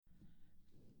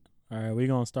All right, we're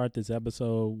going to start this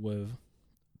episode with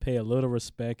pay a little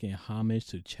respect and homage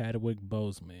to Chadwick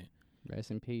Boseman.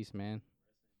 Rest in peace, man.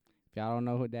 If y'all don't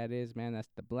know who that is, man, that's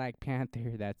the Black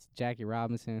Panther. That's Jackie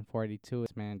Robinson, 42.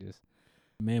 Man, just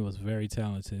Man was very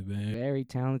talented, man. very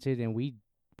talented. And we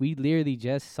literally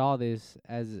just saw this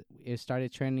as it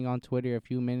started trending on Twitter a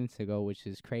few minutes ago, which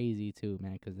is crazy, too,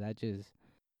 man, because that just...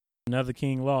 Another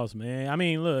king lost, man. I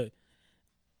mean, look,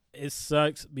 it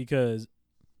sucks because...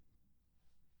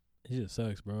 It just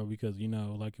sucks, bro, because, you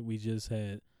know, like we just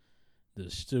had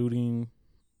the shooting.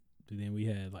 Then we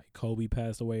had, like, Kobe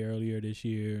passed away earlier this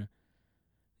year.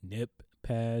 Nip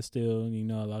passed still. You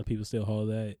know, a lot of people still hold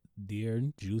that dear.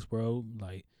 Juice WRLD.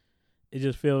 Like, it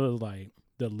just feels like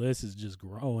the list is just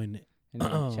growing. And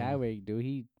then Chadwick, dude,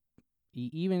 he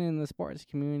even in the sports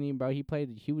community, bro, he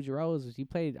played huge roles. He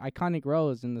played iconic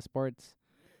roles in the sports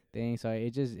thing. So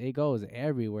it goes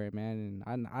everywhere, man.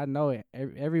 And I know it,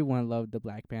 everyone loved the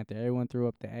Black Panther. Everyone threw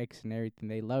up the X and everything.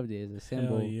 They loved it as a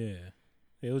symbol. Hell yeah.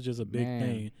 It was just a big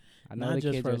thing. I know Not the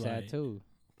just kids for, are sad too.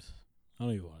 I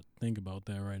don't even want to think about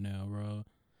that right now, bro.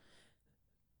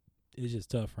 It's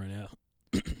just tough right now.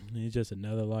 It's just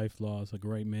another life loss. A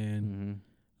great man.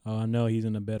 I know he's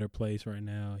in a better place right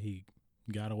now. He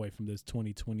got away from this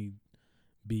 2020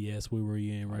 BS we were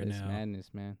in right now. Madness,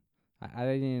 man. I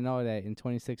didn't even know that in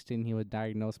 2016 he was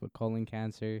diagnosed with colon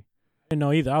cancer. I didn't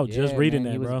know either. I was just reading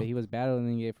that, bro. He was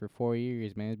battling it for 4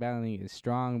 years, man. He was battling it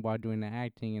strong while doing the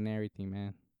acting and everything,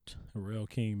 man. A real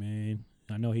king, man.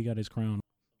 I know he got his crown.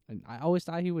 And I always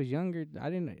thought he was younger.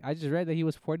 I just read that he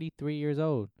was 43 years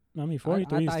old. I mean,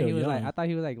 43 is still young. I thought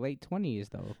he was like late 20s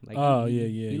though. Like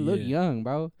he looked young,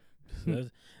 bro.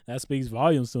 that speaks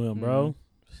volumes to him, bro.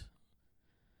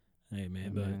 Hey,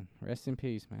 man, man, rest in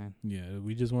peace, man. Yeah,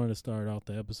 we just wanted to start off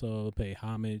the episode, pay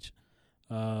homage.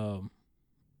 I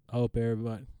hope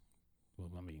everybody,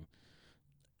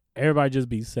 everybody just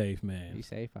be safe, man. Be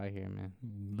safe out here, man.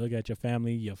 Look at your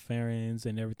family, your friends,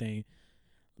 and everything.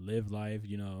 Live life,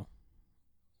 you know.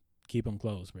 Keep them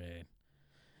close, man.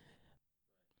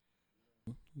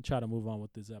 Try to move on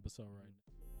with this episode right now.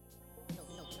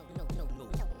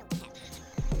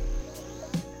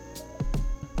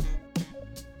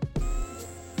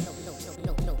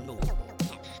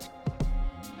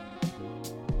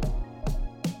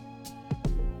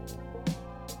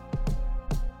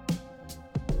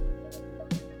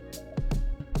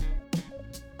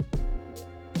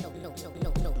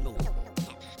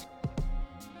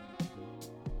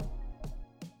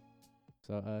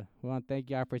 So we want to thank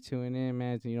y'all for tuning in,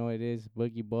 man. You know what it is,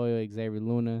 Boogie Boy, Xavier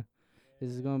Luna.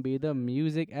 This is gonna be the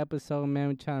music episode, man.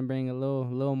 We're trying to bring a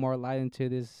little more light into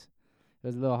this. It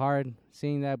was a little hard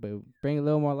seeing that, but bring a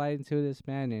little more light into this,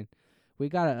 man. And we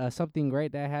got something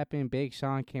great that happened. Big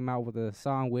Sean came out with a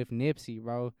song with Nipsey,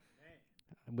 bro.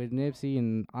 With Nipsey,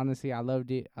 and honestly, I loved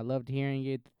it. I loved hearing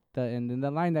it. And then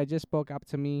the line that just spoke up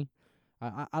to me.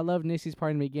 I love Nipsey's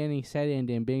part in the beginning. He said it, and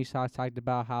then Big Sean talked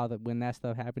about how when that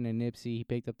stuff happened to Nipsey, he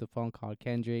picked up the phone, called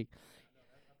Kendrick.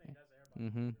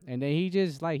 And then they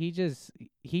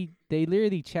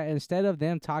literally chat instead of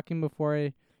them talking before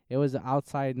it was an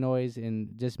outside noise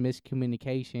and just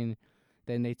miscommunication.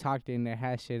 Then they talked and they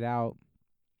hashed it out,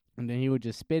 and then he was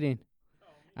just spitting.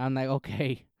 I'm like,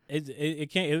 okay.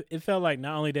 It felt like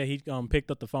not only that he picked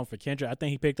up the phone for Kendrick, I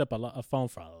think he picked up a phone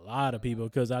for a lot of people,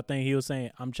 because I think he was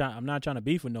saying, I'm not trying to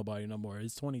beef with nobody no more.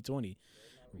 It's 2020.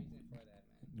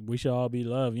 We should all be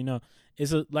loved. You know,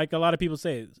 it's like a lot of people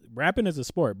say, rapping is a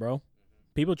sport, bro.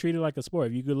 People treat it like a sport.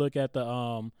 If you could look at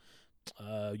the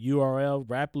URL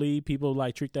Rap League, people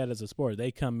like treat that as a sport.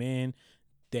 They come in,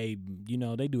 they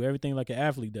do everything like an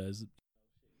athlete does.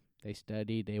 They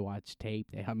study, they watch tape.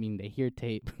 They hear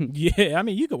tape. Yeah, I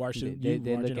mean, you could watch it. They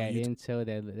look at Intel.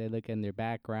 They look in their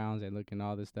backgrounds. They look in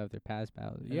all this stuff, their past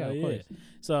battles. Yeah, of course.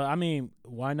 So, I mean,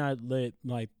 why not let,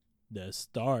 like, the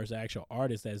stars, the actual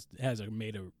artists that has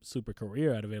made a super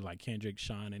career out of it, like Kendrick,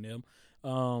 Sean, and them,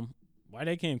 why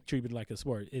they can't treat it like a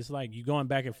sport? It's like you going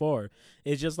back and forth.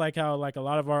 It's just like how, like, a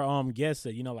lot of our guests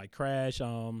said, you know, like Crash,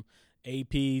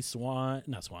 AP,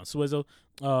 Swizzle,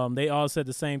 they all said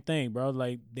the same thing, bro.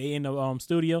 Like, they in the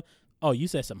studio. Oh, you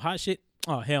said some hot shit?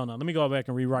 Oh, hell no. Let me go back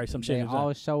and rewrite some shit. They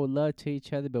all show love to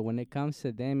each other, but when it comes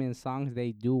to them in songs,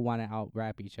 they do want to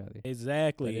out-rap each other.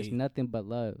 Exactly. But it's nothing but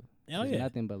love. Hell yeah.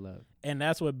 Nothing but love. And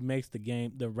that's what makes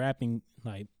the rapping,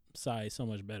 like, side so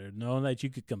much better. Knowing that you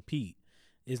could compete.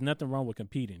 There's nothing wrong with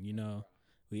competing, you know.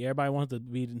 Everybody wants to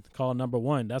be called number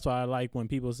one. That's why I like when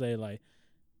people say, like,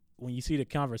 when you see the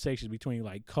conversations between,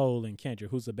 like, Cole and Kendrick,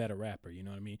 who's the better rapper, you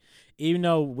know what I mean? Even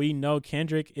though we know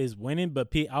Kendrick is winning, but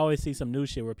I always see some new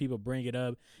shit where people bring it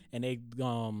up and they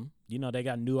you know, they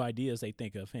got new ideas they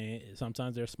think of, and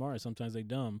sometimes they're smart, sometimes they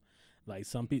dumb. Like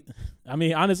some people, I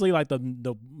mean, honestly, like the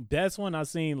best one I've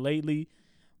seen lately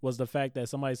was the fact that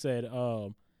somebody said,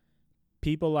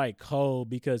 people like Cole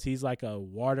because he's like a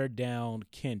watered down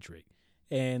Kendrick,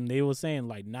 and they were saying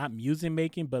like not music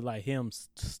making, but like him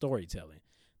storytelling.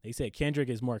 They said Kendrick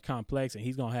is more complex, and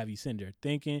he's gonna have you sitting there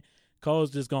thinking. Cole's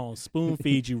just gonna spoon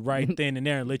feed you right then and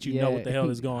there and let you know what the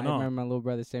hell is going on. I remember my little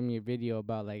brother sent me a video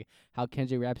about like how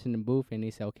Kendrick raps in the booth, and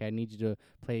he said, "Okay, I need you to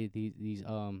play these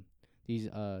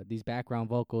background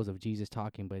vocals of Jesus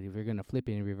talking, but if we're gonna flip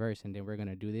it in reverse, and then we're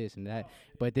gonna do this and that,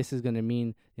 but this is gonna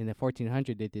mean in the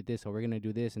 1400 they did this, so we're gonna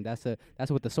do this, and that's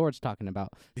what the sword's talking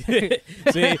about."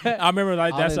 See, I remember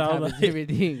like that's how like different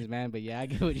things, man. But yeah, I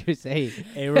get what you're saying.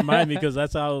 It reminded me because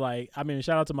that's how like I mean,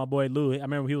 shout out to my boy Lou. I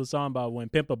remember he was talking about when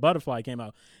Pimp a Butterfly came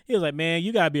out. He was like, "Man,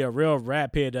 you gotta be a real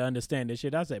rap head to understand this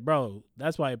shit." I said, "Bro,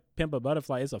 that's why Pimp a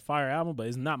Butterfly is a fire album, but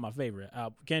it's not my favorite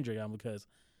Kendrick album because."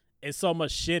 It's so much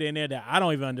shit in there that I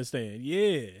don't even understand.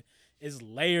 Yeah. It's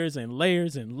layers and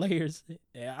layers and layers.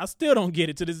 Yeah, I still don't get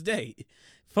it to this day.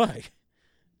 Fuck.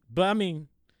 But, I mean,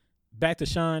 back to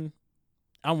Sean.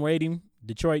 I'm rating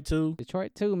Detroit 2.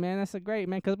 Detroit 2, man. That's a great,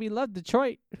 man, because we love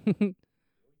Detroit. I'm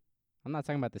not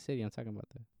talking about the city. I'm talking about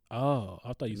the... Oh,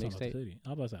 I thought you were talking about the city. I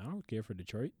was about to say, I don't care for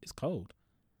Detroit. It's cold.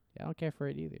 Yeah, I don't care for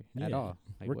it either at all.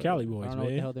 Like, we're Cali boys, man. I don't know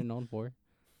what the hell they're known for.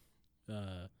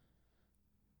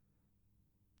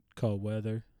 Cold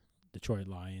weather, Detroit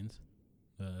Lions.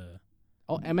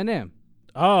 Eminem.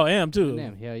 Oh, M too.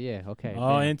 Eminem. Hell yeah. Okay.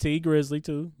 Oh, and T Grizzly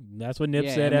too. That's what Nip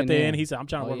said at the end. He said, "I'm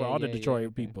trying to work with all the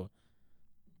Detroit people."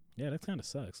 Yeah, that kind of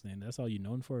sucks. Man, that's all you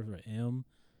known for M,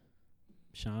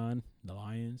 Sean, the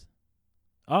Lions.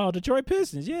 Oh, Detroit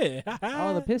Pistons. Yeah.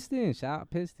 Oh, the Pistons. Shout out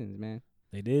Pistons, man.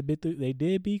 They did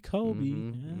beat Kobe.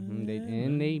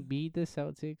 They beat the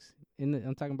Celtics.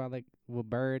 I'm talking about like with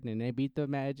Bird, and they beat the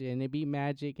Magic, and they beat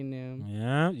Magic and them.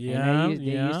 Yeah. They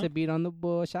used to beat on the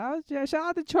Bulls. Shout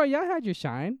out Detroit. Y'all had your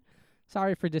shine.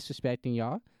 Sorry for disrespecting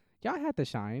y'all. Y'all had to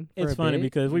shine. It's funny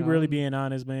because we really being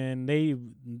honest, man.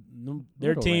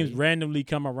 Their teams randomly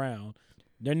come around.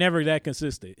 They're never that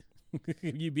consistent.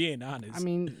 You being honest. I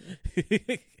mean,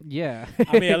 yeah.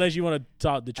 I mean, unless you want to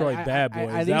talk Detroit Bad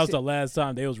Boys, that was the last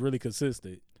time they was really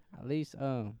consistent. At least,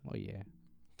 oh yeah.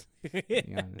 To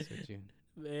be honest with you.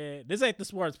 Man, this ain't the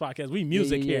sports podcast. We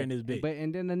music here in this bitch. But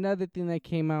and then another thing that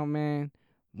came out, man.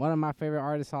 One of my favorite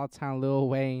artists all time, Lil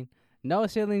Wayne. No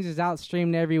Ceilings is out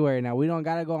streamed everywhere now. We don't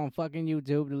gotta go on fucking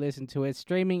YouTube to listen to it.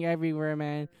 Streaming everywhere,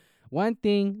 man. One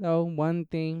thing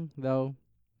though.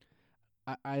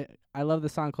 I love the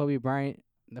song Kobe Bryant,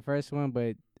 the first one,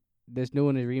 but this new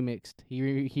one is remixed. He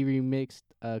remixed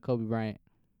Kobe Bryant.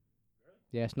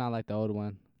 Yeah, it's not like the old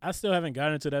one. I still haven't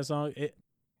gotten into that song.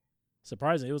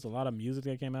 Surprising, it was a lot of music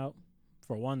that came out.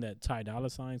 For one, that Ty Dolla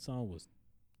 $ign song was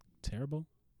terrible.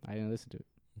 I didn't listen to it.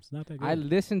 It's not that good. I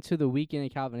listened to The Weeknd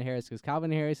and Calvin Harris because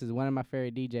Calvin Harris is one of my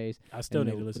favorite DJs. I still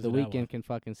need to listen to The that Weeknd can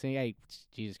fucking sing. Hey,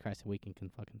 Jesus Christ, The Weeknd can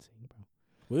fucking sing, bro.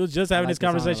 We was just having this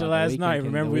conversation last night.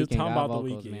 Remember, we was talking about The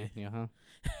Weeknd.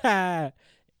 Yeah,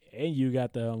 And you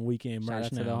got the Weeknd merch now. Shout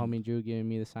out to the homie Drew giving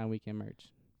me the signed Weeknd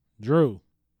merch. Drew,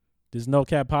 this No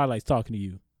Cap Highlights talking to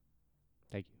you.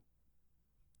 Thank you.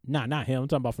 Nah, not him. I'm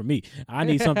talking about for me. I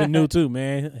need something new too,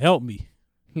 man. Help me.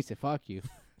 He said, "Fuck you."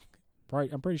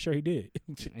 I'm pretty sure he did.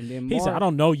 And then he said, "I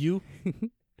don't know you."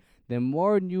 Then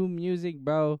more new music,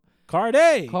 bro.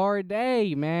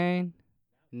 Carday, man.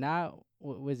 Now,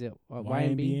 what was it?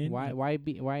 YNB?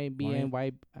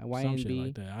 YNB? Some shit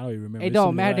like that. I don't even remember. It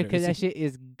don't matter because that shit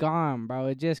is gone, bro.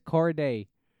 It's just Corday.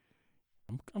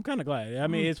 I'm kind of glad. I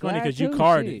mean, it's funny because you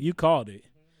called it. You called it.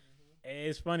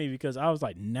 It's funny because I was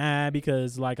like, nah,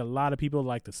 because like a lot of people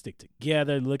like to stick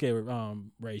together. Look at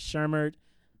Ray Sherman.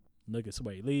 Look at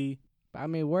Sway Lee. I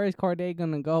mean, where is Corday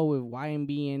gonna go with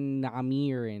YNB and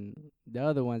Amir and the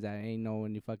other ones that ain't no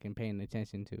one you fucking paying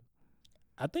attention to?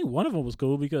 I think one of them was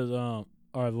cool because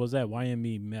or was that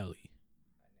YNB Melly?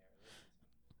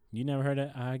 You never heard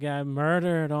that? I got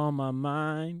murdered on my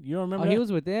mind. You don't remember? Oh, that? He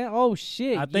was with them. Oh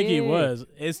shit! I think he was.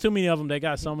 It's too many of them. They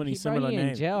got so many similar names.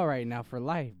 He's in jail right now for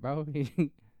life, bro.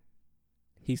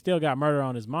 He still got murder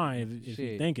on his mind if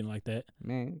you're thinking like that.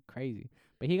 Man, crazy.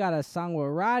 But he got a song with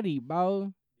Roddy, bro. Did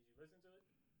you listen to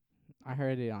it? I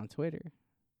heard it on Twitter.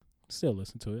 Still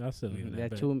listen to it. I still leave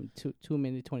that 2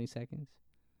 minutes 20 seconds.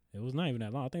 It was not even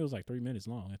that long. I think it was like 3 minutes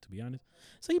long, to be honest.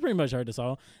 So you pretty much heard the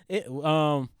song. It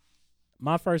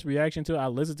my first reaction to it, I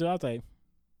listened to it, I was like,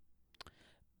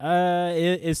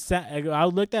 I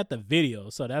looked at the video,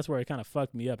 so that's where it kind of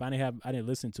fucked me up. I didn't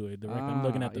listen to it. I'm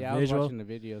looking at the visual. I was watching the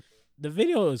video. The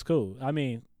video is cool. I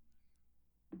mean,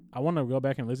 I want to go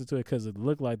back and listen to it because it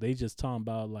looked like they just talking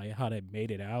about like how they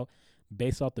made it out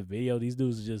based off the video. These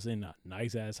dudes are just in a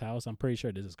nice ass house. I'm pretty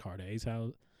sure this is Carday's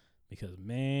house because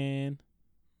man,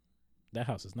 that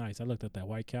house is nice. I looked at that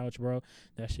white couch, bro.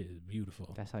 That shit is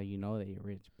beautiful. That's how you know they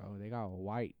rich, bro. They got a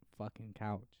white fucking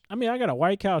couch. I mean, I got a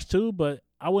white couch too, but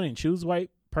I wouldn't choose white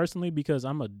personally because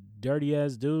I'm a dirty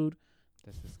ass dude.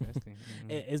 That's disgusting.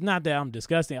 It's not that I'm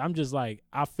disgusting. I'm just like,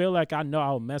 I feel like I know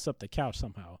I'll mess up the couch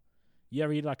somehow. You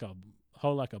ever eat like a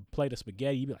plate of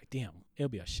spaghetti? You be like, damn, it'll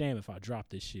be a shame if I drop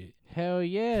this shit. Hell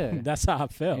yeah. That's how I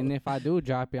felt. And if I do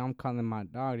drop it, I'm calling my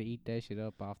dog to eat that shit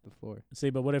up off the floor. See,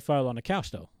 but what if it fell on the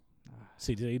couch though?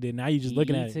 See, now you just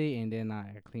looking at it. And then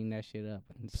I clean that shit up.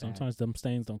 Sometimes them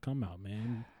stains don't come out,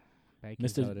 man. Baking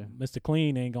soda. Mr.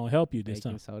 Clean ain't gonna help you this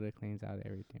Baking time. soda cleans out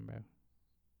everything, bro.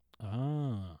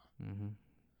 Ah. Mm-hmm.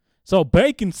 So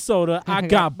baking soda, I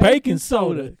got baking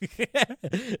soda.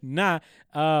 Nah,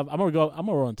 I'm gonna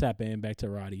roll and tap in back to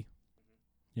Roddy.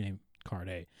 Name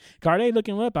Carday. Carday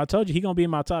looking up. I told you he gonna be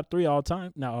in my top 3 all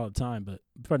time. Not all the time, but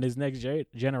for this next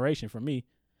generation for me.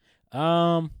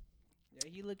 Yeah,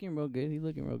 he looking real good. He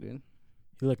looking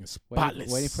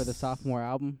spotless. Waiting for the sophomore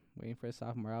album.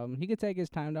 He could take his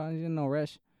time down. He's in no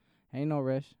rush. Ain't no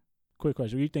rush. Quick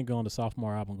question: what do you think on the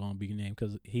sophomore album gonna be named?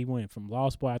 Because he went from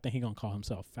Lost Boy. I think he gonna call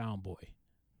himself Found Boy.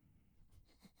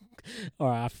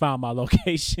 Or I found my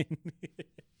location.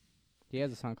 He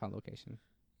has a song called Location.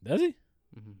 Does he?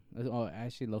 Mm-hmm. Oh,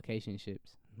 actually, Location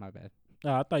Ships. My bad.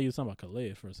 Oh, I thought you was talking about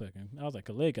Khalid for a second. I was like,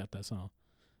 Khalid got that song.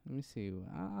 Let me see.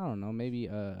 I don't know. Maybe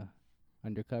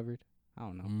Undercovered. I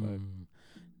don't know.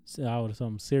 So I would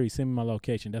some Siri, send me my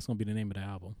location. That's gonna be the name of the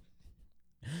album.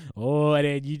 Oh, and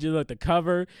then you just look, the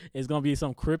cover is gonna be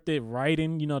some cryptic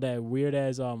writing. You know that weird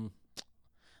as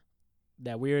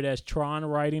Tron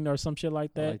writing or some shit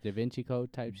like that. Like Da Vinci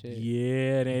Code type shit.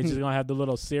 Yeah, and it's just gonna have the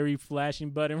little Siri flashing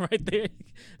button right there.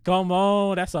 Come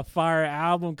on, that's a fire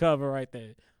album cover right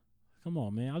there. Come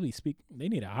on, man. They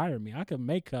need to hire me. I can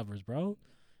make covers, bro.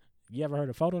 You ever heard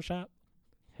of Photoshop?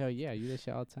 Hell yeah, you do that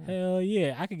shit all the time. Hell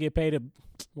yeah, I could get paid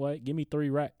what? Give me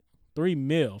 3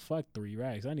 mil. Fuck 3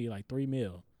 racks. I need like 3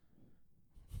 mil.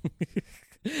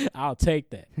 I'll take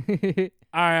that.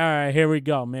 All right. Here we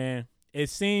go, man. It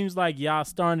seems like y'all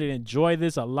starting to enjoy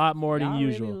this a lot more than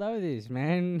usual. I really love this,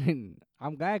 man.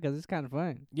 I'm glad because it's kind of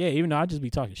fun. Yeah, even though I just be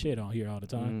talking shit on here all the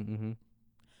time. Mm-hmm.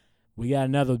 We got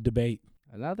another debate.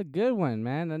 Another good one,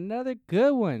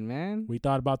 man. We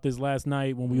thought about this last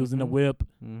night when we was in the whip.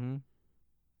 Mm-hmm.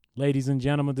 Ladies and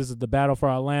gentlemen, this is the battle for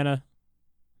Atlanta.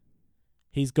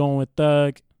 He's going with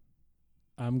Thug.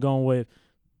 I'm going with,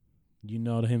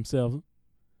 himself,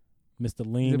 Mr.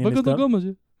 Lean and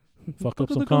Mr. Fuck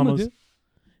up some commas.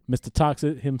 Mr.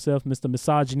 Toxic himself, Mr.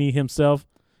 Misogyny himself,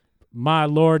 my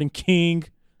Lord and King,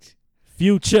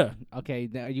 Future. Okay,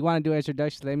 you want to do an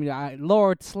introduction? Let me know.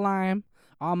 Lord Slime.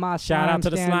 All my shout out to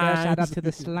the slimes. Shout out to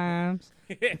the slimes.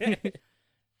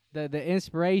 The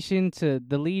inspiration to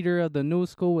the leader of the new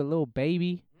school with Lil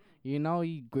Baby. You know,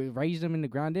 he raised them in the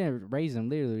ground. Didn't raise them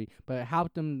literally, but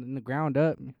helped them in the ground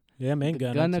up. Yeah, man,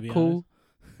 Gunna cool.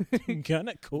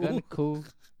 Gunna cool. Gunna cool.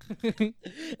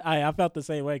 I felt the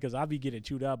same way because I be getting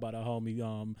chewed out by the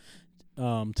homie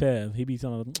Tev. He be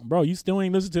telling, bro, you still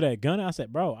ain't listen to that Gunna? I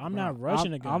said, bro, I'm not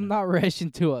rushing to Gunna. I'm not rushing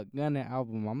to a Gunna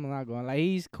album. I'm not going like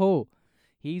he's cool.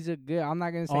 He's a good. I'm not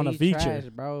gonna say he's feature. Trash,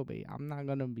 bro. But I'm not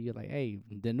gonna be like, hey,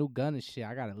 the new Gunna shit.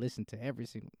 I gotta listen to every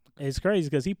single. It's crazy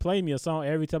because he played me a song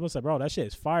every time. I said, bro, that shit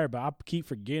is fire, but I keep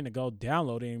forgetting to go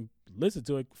download it and listen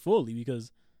to it fully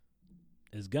because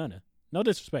it's Gunna. No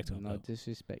disrespect to him. No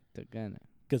disrespect to Gunna.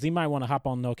 Because he might want to hop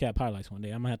on No Cap Highlights one day.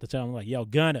 I'm gonna have to tell him like, yo,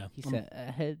 Gunna. He said, I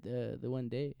had the one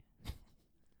day.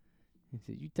 He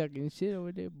said, you talking shit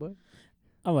over there, boy.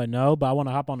 I'm like, no, but I want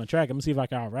to hop on the track. I'm gonna see if I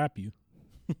can out-rap you.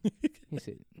 He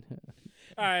said,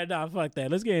 all right, nah, fuck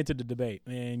that. Let's get into the debate,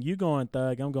 man. You going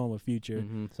Thug, I'm going with Future.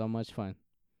 Mm-hmm. So much fun.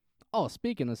 Oh,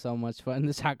 speaking of so much fun,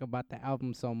 let's talk about the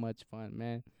album So Much Fun,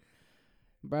 man.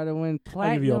 Brother, when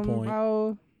Platinum,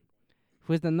 bro,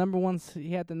 was the number one,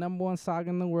 he had the number one song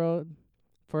in the world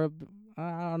for,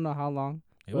 I don't know how long.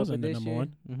 It wasn't the number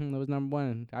one. Mm-hmm, it was number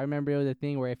one. I remember it was a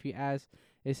thing where if you asked,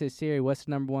 it said, Siri, what's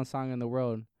the number one song in the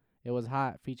world? It was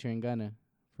Hot featuring Gunna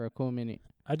for a cool minute.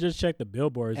 I just checked the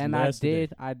billboards. And yesterday.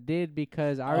 I did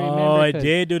because I remember. Oh, I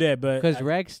did do that, but because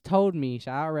Rex told me.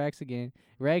 Shout out Rex again.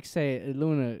 Rex said,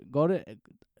 "Luna, go to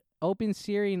open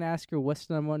Siri and ask her what's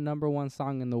the number one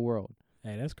song in the world."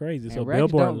 Hey, that's crazy. And so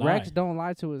Billboard Rex don't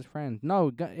lie to his friends.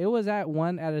 No, it was at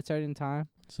one at a certain time.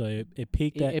 So it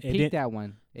peaked at it peaked at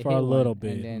one for a little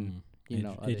bit, and then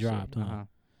it dropped. Shit.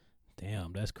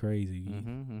 Damn, that's crazy.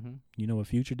 Mm-hmm. You know what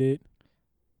Future did?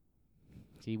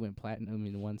 He went platinum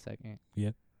in 1 second.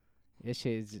 Yeah. This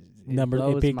shit is Number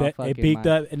blows it peaked my at it fucking peaked mind.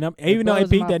 up, and even though it blows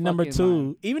peaked my at number fucking 2,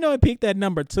 mind. even though it peaked at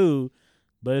number 2,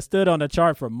 but it stood on the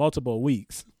chart for multiple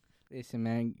weeks. Listen,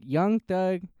 man, Young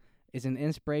Thug is an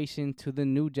inspiration to the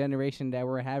new generation that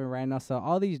we're having right now. So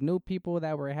all these new people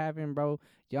that we're having, bro,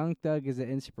 Young Thug is an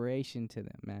inspiration to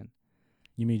them, man.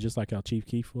 You mean just like how Chief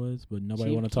Keef was, but nobody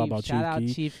Chief want to talk Keef, about shout Chief out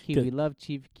Keef? Chief Keef. 'Cause- We love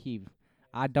Chief Keef.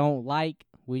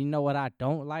 We know what I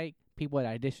don't like? People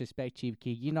that disrespect Chief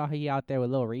Keef. You know how he out there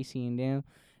with Lil Reese and them.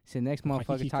 So next Why he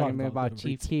motherfucker keep talking talking about about Lil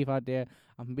Chief Reese? Keef out there.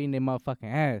 I'm beating their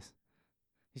motherfucking ass.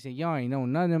 He said, y'all ain't know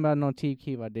nothing about no Chief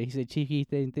Keef out there. He said, Chief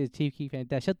Keef ain't this, Chief Keef ain't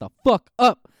that. Shut the fuck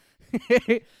up.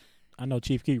 I know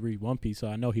Chief Keef read One Piece, so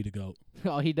I know he the GOAT.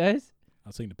 Oh, he does?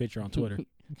 I seen the picture on Twitter.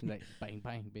 He's like, bang,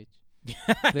 bang, bitch.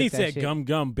 He that said shit. gum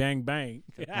gum bang bang.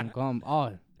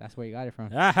 Oh, that's where you got it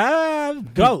from. Aha,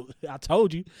 GOAT. I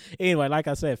told you. Anyway, like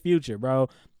I said, Future, bro,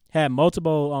 had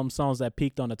multiple songs that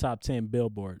peaked on the top 10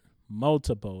 Billboard.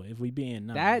 Multiple, if we being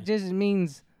nice. That just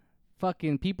means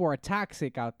fucking people are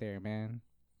toxic out there, man.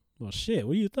 Well, shit,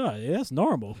 what do you thought? Yeah, that's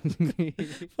normal.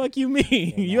 Fuck you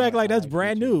mean? You act like that's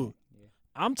brand Future, new. man. Yeah.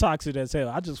 I'm toxic as hell.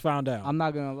 I just found out. I'm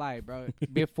not gonna lie, bro.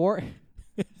 Before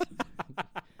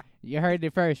you heard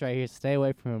it first right here. Stay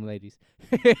away from him, ladies.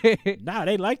 Nah,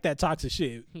 they like that toxic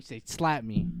shit. He said, "Slap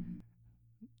me."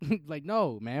 Like,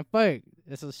 no, man. Fuck.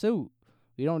 It's a suit.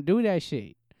 We don't do that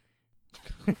shit.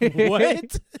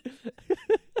 What?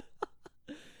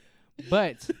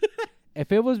 But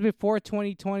if it was before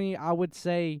 2020, I would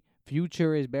say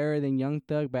Future is better than Young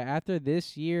Thug. But after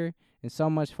this year and so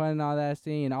much fun and all that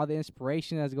thing and all the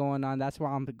inspiration that's going on, that's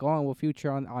why I'm going with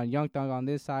Future on Young Thug on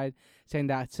this side, saying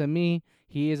that to me,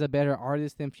 he is a better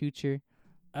artist than Future.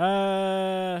 You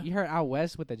heard Out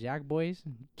West with the Jack Boys?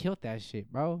 Killed that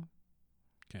shit, bro.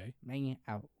 Okay. Man,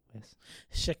 Out West.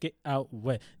 Check it out.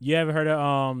 What? You ever heard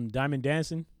of Diamond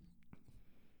Dancing?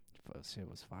 Fuck, shit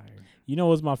was fire. You know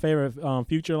what's my favorite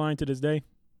Future line to this day?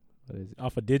 What is it?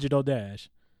 Off of Digital Dash.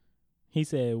 He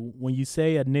said, when you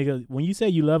say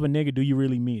you love a nigga, do you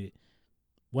really mean it?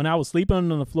 When I was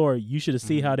sleeping on the floor, you should have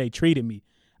seen how they treated me.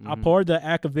 I poured the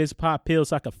Acavist pop pill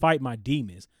so I could fight my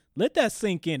demons. Let that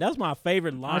sink in. That's my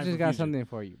favorite line. I just from got Future. something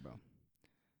for you, bro.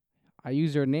 I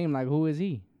use her name like, who is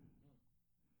he?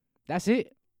 That's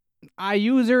it. I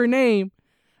use her name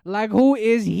like, who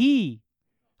is he?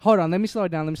 Hold on, let me slow it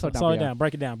down. Slow for it y'all. down.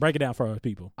 Break it down. Break it down for our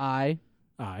people. I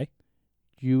I.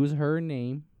 use her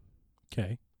name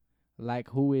Okay. like,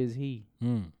 who is he?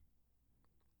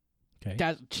 Okay.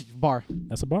 That's bar.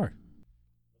 That's a bar.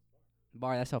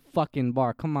 Bar, that's a fucking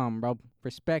bar. Come on, bro.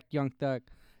 Respect Young Thug.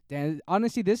 Damn,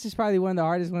 honestly, this is probably one of the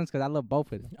hardest ones because I love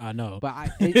both of them. I know.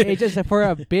 But it just for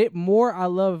a bit more, I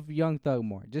love Young Thug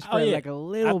more. Just for yeah. like a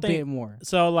little think- bit more.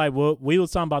 So like we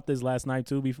was talking about this last night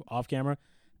too, before off camera.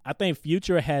 I think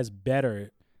Future has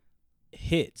better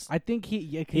hits, I think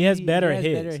he has better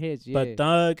hits, Better hits, yeah. but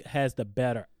Thug has the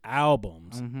better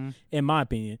albums, in my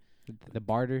opinion. The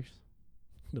Barters.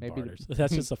 The Maybe Barters.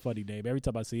 That's just a funny name. Every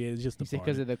time I see it, it's just the He said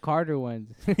Barter. because of the Carter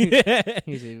ones. Yeah.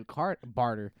 He said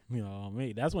Barter. You know,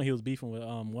 me. That's when he was beefing with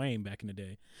Wayne back in the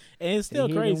day, and it's still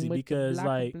Hit him crazy with the because blocka,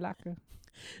 like blocka.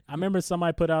 I remember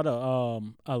somebody put out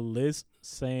a list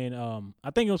saying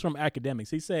I think it was from Academics.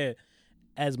 He said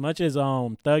as much as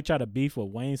Thug tried to beef with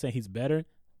Wayne, saying he's better,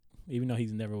 even though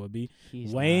he's never would be.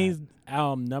 He's Wayne's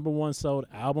not. number one sold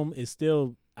album is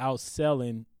still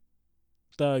outselling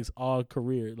Thug's all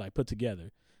career like put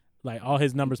together, like all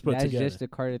his numbers put That's together. just the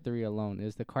Carter 3 alone.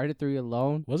 Is the Carter 3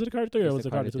 alone? Was it a Carter 3 or It's was the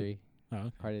it Carter 2? 3. Oh,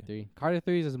 okay. Carter 3. Carter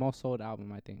 3 is his most sold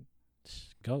album, I think.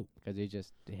 Go. Because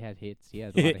they had hits. He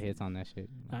had a lot of hits on that shit.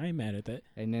 I ain't mad at that.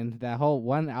 And then that whole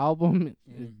one album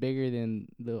is bigger than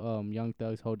the Young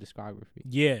Thug's whole discography.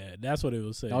 Yeah, that's what it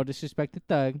was saying. No disrespect to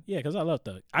Thug. Yeah, because I love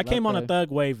Thug. I Love came on a Thug.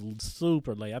 Thug wave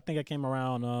super late. I think I came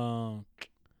around, I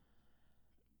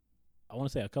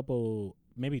want to say a couple,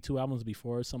 maybe 2 albums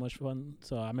before So Much Fun.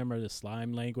 So I remember the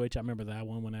Slime Language. I remember that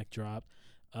one when that dropped.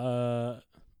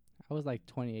 That was like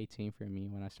 2018 for me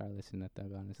when I started listening to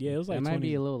Thug, honestly. Yeah, it was like It might 20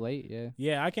 be a little late, yeah.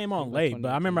 Yeah, I came on Like late,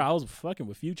 but I remember 2018. I was fucking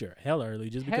with Future hella early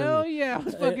just because Hell yeah, I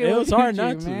was it- fucking it with was hard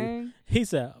Future, not to. man. he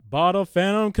said, bought a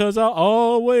Phantom because I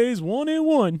always wanted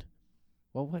one.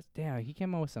 Well, what? Damn, he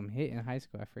came out with some hit in high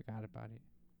school. I forgot about it.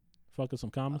 Fucking some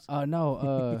comments.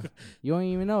 No, you don't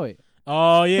even know it.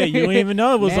 Oh, yeah, you didn't even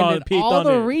know it was Man, on then peaked all on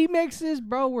the there. remixes,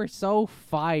 bro, were so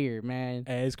fire, man.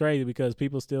 Hey, it's crazy because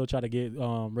people still try to get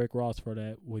Rick Ross for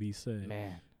that, what he said.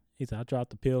 Man, He said, I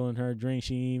dropped the pill in her drink.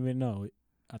 She didn't even know it.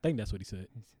 I think that's what he said.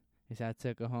 he said I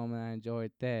took her home and I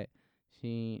enjoyed that.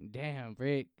 Damn,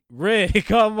 Rick. Rick,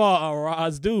 come on,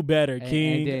 Ross, do better,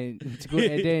 King. And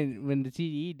then when the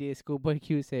TDE did, Schoolboy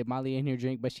Q said Molly in here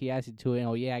drink, but she asked it to it.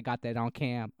 Oh yeah, I got that on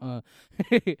cam.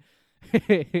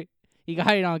 He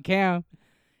got it on cam.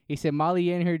 He said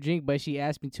Molly in her drink, but she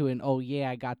asked me to, and oh yeah,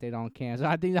 I got that on cam. So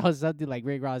I think that was something like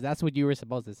Rick Ross. That's what you were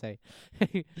supposed to say.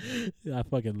 I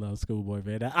fucking love Schoolboy,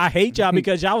 man. I hate y'all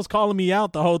because y'all was calling me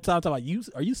out the whole time. Talking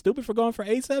about, are you stupid for going for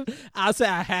A7? I said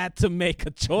I had to make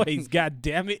a choice. God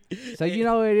damn it. So you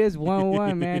know it is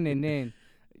 1-1, man, and then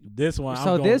this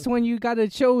one. This one you gotta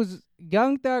choose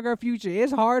Young Thug or Future.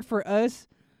 It's hard for us,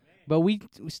 but we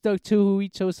stuck to who we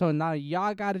chose. So now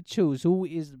y'all gotta choose who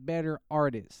is the better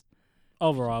artist.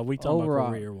 Overall, we talking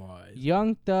about career-wise.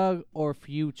 Young Thug or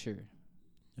Future?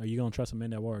 Are you going to trust a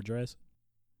man that wore a dress?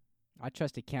 I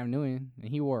trusted Cam Newton, and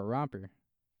he wore a romper.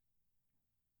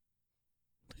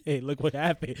 Hey, look what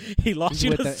happened. He lost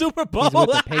you the Super Bowl. He's with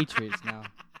the Patriots now.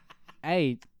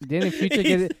 Hey, didn't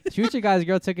Future got his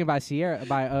girl taken by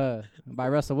by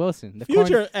Russell Wilson. The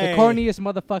corniest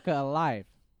motherfucker alive.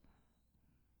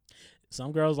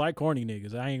 Some girls like corny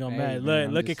niggas. I ain't gonna mad.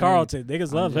 Look at saying. Carlton.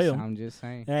 Niggas love him. I'm just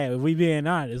saying. Hey, if we being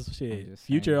honest, shit.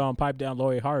 Future on pipe down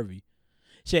Lori Harvey.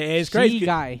 Shit, it's crazy. She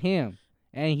got him,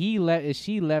 and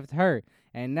she left her,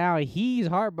 and now he's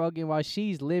heartbroken while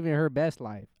she's living her best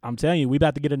life. I'm telling you, we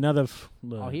about to get another.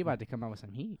 He about to come out with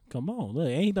some heat. Come on, look,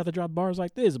 ain't he about to drop bars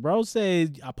like this, bro? Says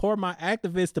I pour my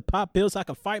activists to pop pills so I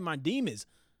can fight my demons.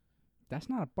 That's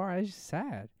not a bar. It's just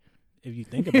sad. If you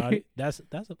think about it, that's a.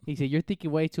 He said you're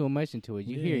thinking way too much into it.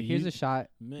 Here's a shot.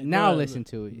 Man, now listen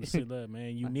to it. Look,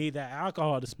 man, you need that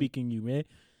alcohol to speak in you, man.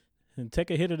 And take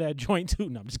a hit of that joint too.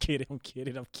 No, I'm just kidding. I'm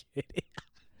kidding. This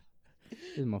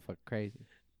motherfucker crazy.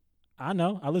 I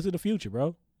know. I listen to Future,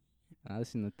 bro. I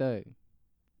listen to Thug.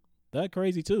 Thug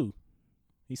crazy too.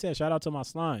 He said, "Shout out to my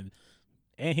slime,"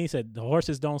 and he said, "The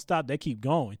horses don't stop; they keep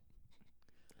going."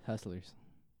 Hustlers.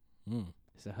 Mm.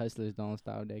 It's the hustlers don't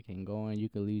stop. They can go on. You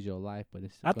can lose your life, but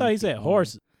it's. I thought he said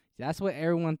horses. That's what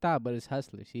everyone thought, but it's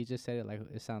hustlers. He just said it like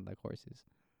it sounds like horses.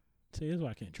 See, that's why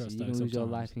I can't trust. So you can lose your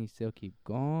life and you still keep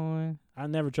going. I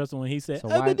never trust him when he said. So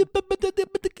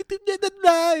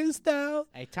lifestyle.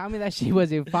 Hey, tell me that she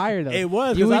wasn't fired though. It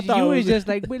was. You was just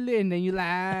like, and then you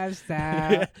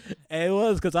lifestyle. It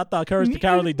was because I thought Courage the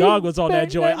Cowardly Dog was on that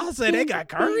joint. I said they got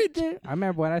courage. I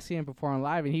remember when I see him perform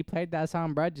live and he played that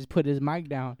song, bro. Just put his mic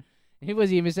down. He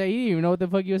wasn't even saying. He didn't even know what the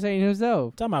fuck he was saying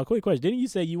himself. Talking about a quick question. Didn't you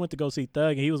say you went to go see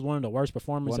Thug and he was one of the worst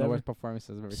performers? One of the worst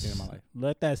performances I've ever seen in my life.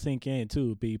 Let that sink in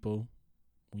too, people.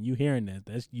 When you hearing that,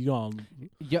 that's you gonna.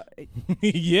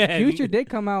 Yeah. Future did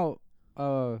come out.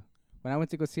 When I went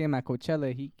to go see him at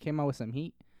Coachella, he came out with some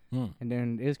heat. And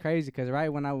then it was crazy because right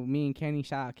when me and Kenny,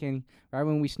 shout out Kenny, right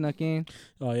when we snuck in.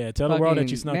 Oh, yeah. Tell the world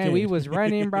that you snuck in. Man, we was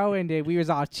running, bro, and then we was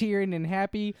all cheering and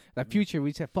happy. The Future,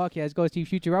 we said, fuck yeah, let's go see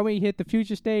Future. Right when he hit the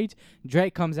Future stage,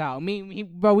 Drake comes out.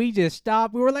 Bro, we just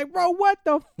stopped. We were like, bro, what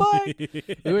the fuck?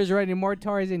 We was running more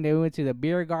towards it, and then we went to the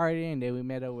beer garden, and then we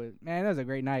met up with, man, that was a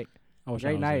great night.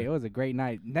 Great night. It was a great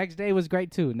night. Next day was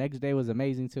great, too. Next day was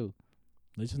amazing, too.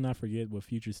 Let's just not forget what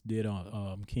Future did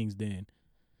on King's Den.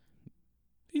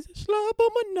 He said, "Slap on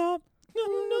my knob."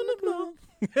 No.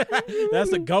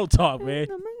 That's the GOAT talk, man.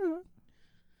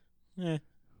 Yeah.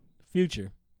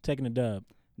 Future taking the dub.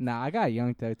 Nah, I got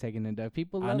Young Thug taking the dub.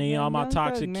 People love I need all my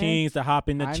toxic Thug, kings to hop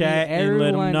in the chat and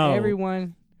let them know.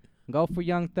 Everyone, go for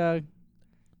Young Thug.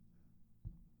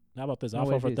 How about this? I'll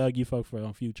vote for Thug. You vote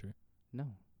for Future. No.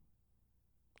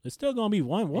 It's still gonna be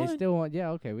 1-1. It's still 1. Yeah,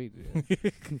 okay. I'm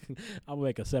gonna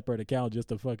make a separate account just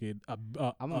to fucking a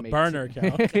burner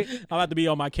account. I'll have to be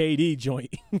on my KD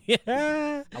joint.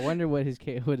 Yeah. I wonder what his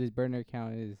burner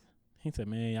account is. He said,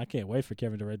 "Man, I can't wait for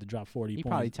Kevin Durant to drop 40 points." He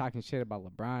probably talking shit about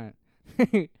LeBron.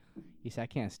 He said, "I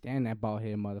can't stand that bald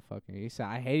headed motherfucker." He said,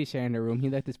 "I hated sharing the room.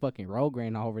 He let this fucking roll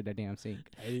grain all over the damn sink."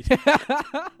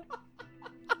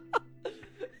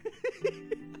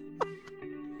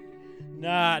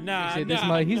 Nah.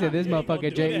 He said this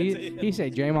motherfucker. He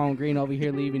said Draymond Green over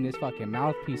here leaving this fucking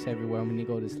mouthpiece everywhere when he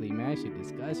go to sleep. Man, that shit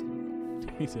disgusting.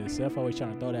 He said Seth always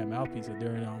trying to throw that mouthpiece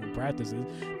during practices,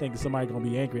 thinking somebody gonna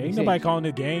be angry. Ain't nobody calling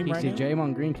the game right now. He said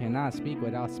Draymond Green cannot speak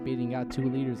without spitting out 2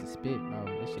 liters of spit, bro.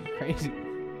 That shit crazy.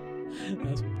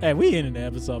 Hey, we ended the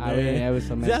episode,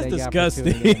 man. That's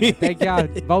disgusting. Thank y'all.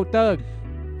 Vote Thug.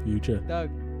 Future.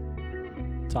 Thug.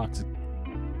 Toxic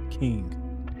King.